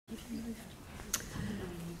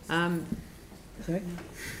Sorry?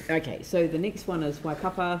 Okay, so the next one is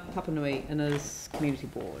Waipapa, Papanui-Innes Community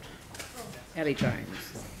Board. Ali Jones.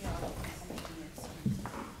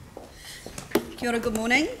 Kia ora, good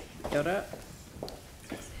morning. Kia ora.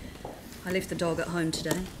 I left the dog at home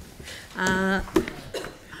today.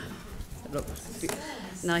 Look.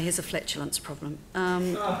 No, he has a flatulence problem.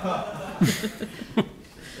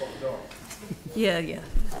 Yeah.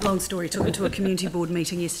 Long story, took him to a community board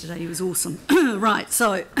meeting yesterday. He was awesome. Right,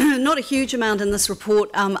 so not a huge amount in this report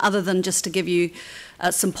other than just to give you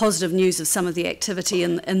some positive news of some of the activity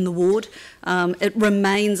in the ward. It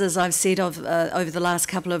remains, as I've said over the last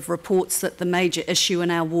couple of reports, that the major issue in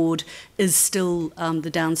our ward is still the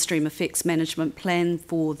downstream effects management plan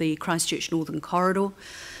for the Christchurch Northern Corridor.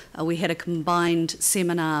 We had a combined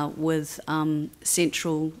seminar with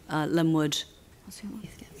Central, Linwood,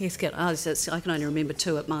 Heathcote. I can only remember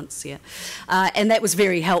 2 at once, yeah. And that was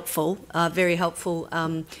very helpful,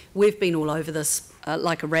 We've been all over this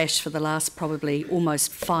like a rash for the last probably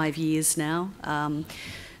almost 5 years now. And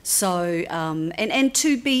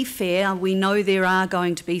to be fair, we know there are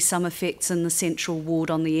going to be some effects in the central ward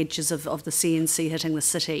on the edges of the CNC hitting the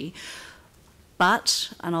city.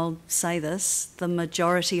 But, and I'll say this, the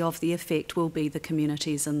majority of the effect will be the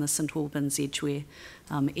communities in the St Albans Edgware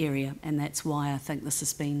area, and that's why I think this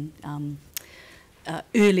has been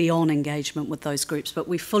early on engagement with those groups. But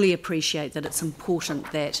we fully appreciate that it's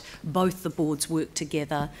important that both the boards work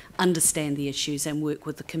together, understand the issues and work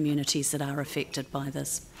with the communities that are affected by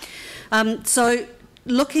this. So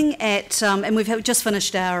looking at, and we've just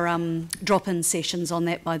finished our drop-in sessions on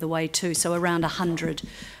that, by the way, too, so around 100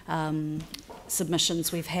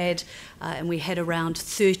 submissions we've had, and we had around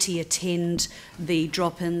 30 attend the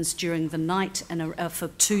drop-ins during the night, and for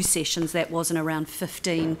 2 sessions that was, and around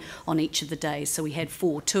 15 on each of the days. So we had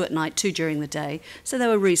 4, 2 at night, 2 during the day. So they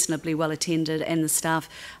were reasonably well attended, and the staff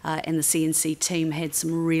and the CNC team had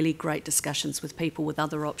some really great discussions with people with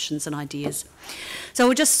other options and ideas. So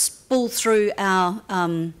we'll just spool through our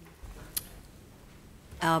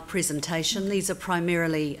presentation. These are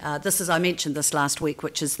primarily, I mentioned this last week,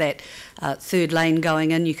 which is that 3rd lane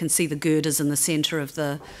going in. You can see the girders in the centre of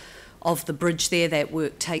the bridge there. That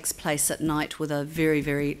work takes place at night with a very,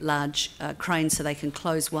 very large crane, so they can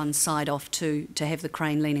close one side off to have the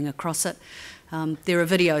crane leaning across it. There are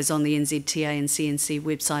videos on the NZTA and CNC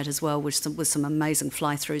website as well with some amazing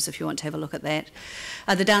fly-throughs if you want to have a look at that.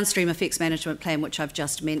 The downstream effects management plan, which I've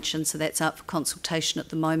just mentioned, so that's up for consultation at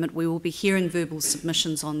the moment. We will be hearing verbal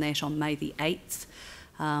submissions on that on May the 8th.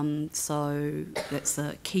 So that's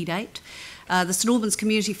the key date. The St Albans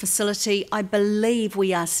Community Facility, I believe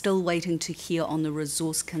we are still waiting to hear on the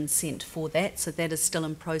resource consent for that, so that is still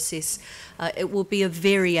in process. It will be a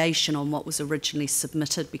variation on what was originally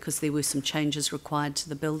submitted because there were some changes required to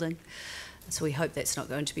the building. So we hope that's not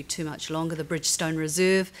going to be too much longer. The Bridgestone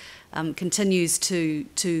Reserve continues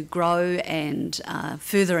to grow and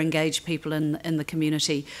further engage people in the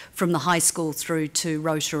community, from the high school through to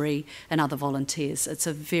Rotary and other volunteers. It's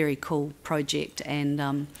a very cool project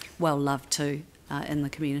and well loved too in the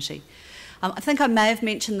community. I think I may have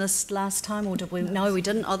mentioned this last time, or did we? No, we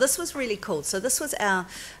didn't. Oh, this was really cool. So this was our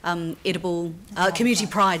community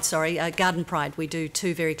pride, garden pride. We do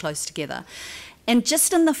 2 very close together. And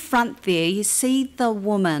just in the front there, you see the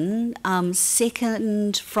woman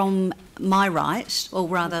second from my right, or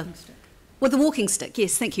rather, with the walking stick.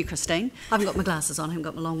 Yes, thank you, Christine. I haven't got my glasses on, I haven't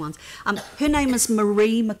got my long ones. Her name is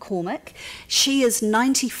Marie McCormick. She is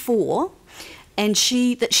 94. And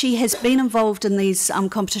she has been involved in these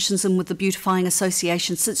competitions and with the Beautifying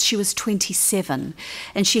Association since she was 27.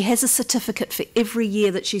 And she has a certificate for every year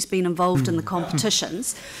that she's been involved in the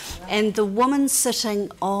competitions. And the woman sitting,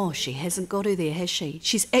 oh, she hasn't got her there, has she?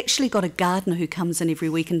 She's actually got a gardener who comes in every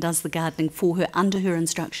week and does the gardening for her under her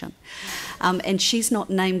instruction. And she's not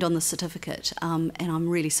named on the certificate. And I'm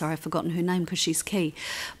really sorry, I've forgotten her name because she's key.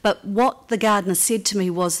 But what the gardener said to me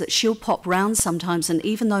was that she'll pop round sometimes, and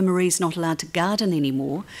even though Marie's not allowed to garden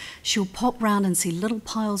anymore, she'll pop round and see little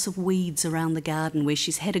piles of weeds around the garden where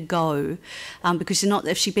she's had a go, because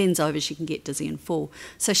if she bends over she can get dizzy and fall.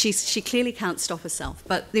 So she clearly can't stop herself.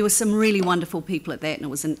 But there were some really wonderful people at that, and it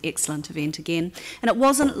was an excellent event again. And it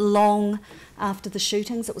wasn't long after the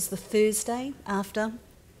shootings, it was the Thursday after.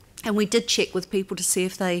 And we did check with people to see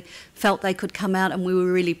if they felt they could come out, and we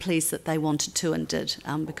were really pleased that they wanted to and did,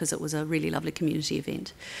 because it was a really lovely community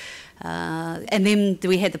event. And then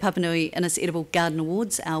we had the Papanui-Innes Edible Garden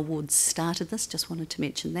Awards. Our ward started this, just wanted to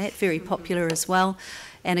mention that. Very popular as well.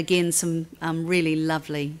 And again, some really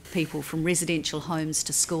lovely people from residential homes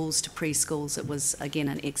to schools to preschools. It was, again,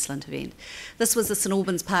 an excellent event. This was the St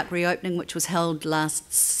Albans Park reopening, which was held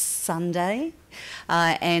last Sunday.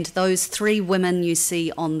 And those 3 women you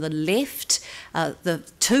see on the left, the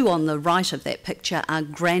 2 on the right of that picture are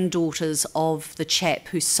granddaughters of the chap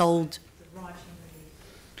who sold...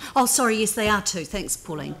 Oh, sorry, yes, they are 2. Thanks,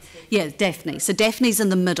 Pauline. Yeah, Daphne. So Daphne's in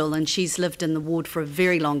the middle, and she's lived in the ward for a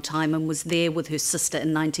very long time and was there with her sister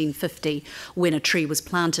in 1950 when a tree was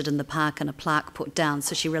planted in the park and a plaque put down.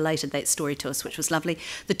 So she related that story to us, which was lovely.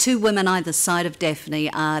 The 2 women either side of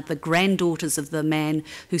Daphne are the granddaughters of the man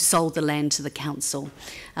who sold the land to the council.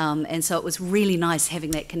 And so it was really nice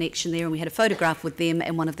having that connection there, and we had a photograph with them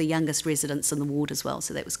and one of the youngest residents in the ward as well,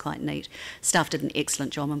 so that was quite neat. Staff did an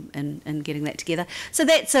excellent job in getting that together. So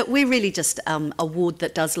that's it. We're really just a ward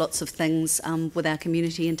that does lots of things with our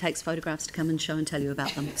community and takes photographs to come and show and tell you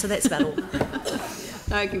about them. So that's about all.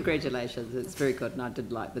 No, congratulations. It's very good, and I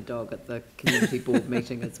did like the dog at the community board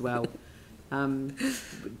meeting as well.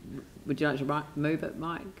 Would you like to move it,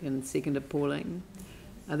 Mike, and second it, Pauline?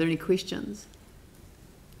 Are there any questions?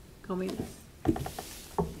 Comments?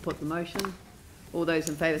 Put the motion. All those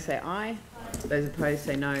in favour say aye. Those opposed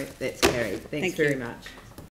say no. That's carried. Thanks very much.